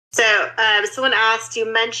So someone asked,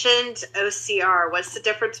 you mentioned OCR. What's the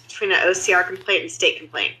difference between an OCR complaint and state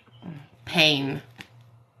complaint? Pain.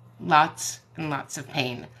 Lots and lots of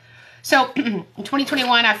pain. So in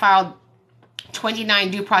 2021, I filed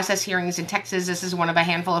 29 due process hearings in Texas. This is one of a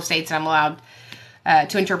handful of states that I'm allowed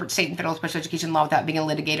to interpret state and federal special education law without being a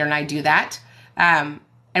litigator, and I do that. And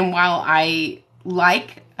while I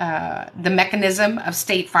like the mechanism of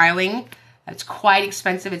state filing, it's quite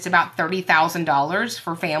expensive. It's about $30,000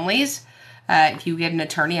 for families. If you get an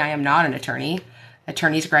attorney, I am not an attorney.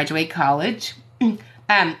 Attorneys graduate college.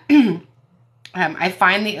 I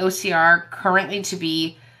find the OCR currently to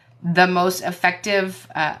be the most effective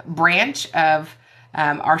branch of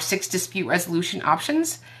our 6 dispute resolution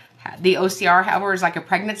options. The OCR, however, is like a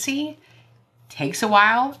pregnancy. Takes a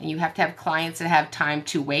while, and you have to have clients that have time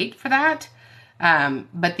to wait for that.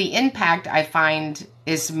 But the impact, I find,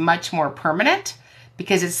 is much more permanent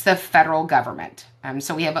because it's the federal government.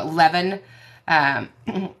 So we have 11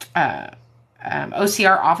 OCR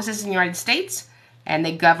offices in the United States, and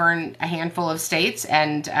they govern a handful of states,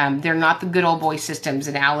 and they're not the good old boy systems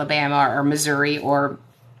in Alabama or Missouri or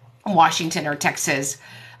Washington or Texas.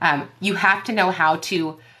 You have to know how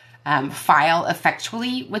to file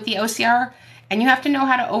effectually with the OCR, and you have to know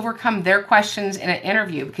how to overcome their questions in an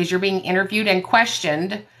interview because you're being interviewed and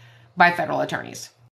questioned by federal attorneys.